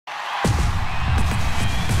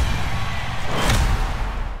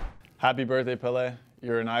Happy birthday, Pelé.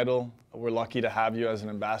 You're an idol. We're lucky to have you as an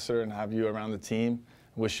ambassador and have you around the team.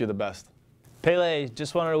 Wish you the best. Pelé,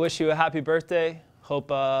 just wanted to wish you a happy birthday. Hope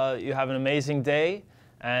you have an amazing day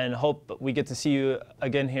and hope we get to see you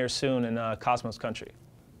again here soon in Cosmos country.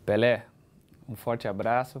 Pelé, forte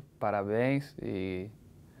abraço, parabéns e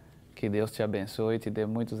que Deus te abençoe e te dê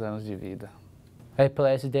muitos anos de vida. Hey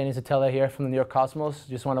Pelé, this is Szetela here from the New York Cosmos.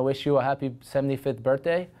 Just want to wish you a happy 75th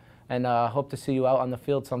birthday and hope to see you out on the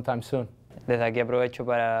field sometime soon. Desde aquí aprovecho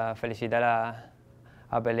para felicitar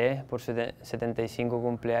a Pelé por su 75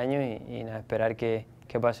 cumpleaños y nada, esperar que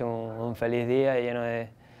pase un feliz día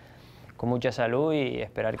con mucha salud y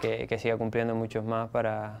esperar que siga cumpliendo muchos más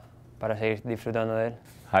para seguir disfrutando de él.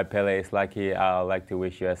 Hi Pelé, it's Lucky. I'd like to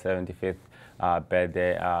wish you a 75th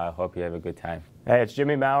birthday. I hope you have a good time. Hey, it's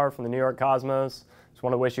Jimmy Maurer from the New York Cosmos. Just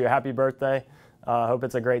want to wish you a happy birthday. Hope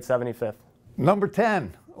it's a great 75th. Number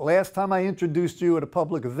 10. Last time I introduced you at a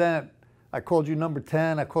public event, I called you number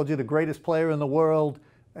 10. I called you the greatest player in the world.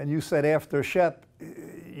 And you said after Shep,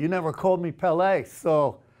 you never called me Pelé.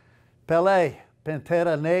 So, Pelé,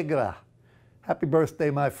 Pantera Negra, happy birthday,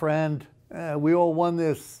 my friend. We all won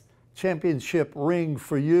this championship ring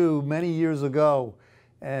for you many years ago.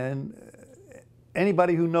 And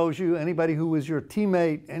anybody who knows you, anybody who is your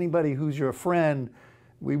teammate, anybody who's your friend,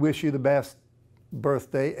 we wish you the best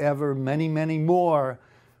birthday ever, many, many more.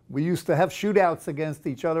 We used to have shootouts against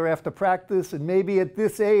each other after practice, and maybe at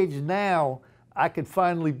this age now, I could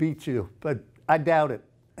finally beat you, but I doubt it.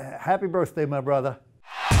 Happy birthday, my brother.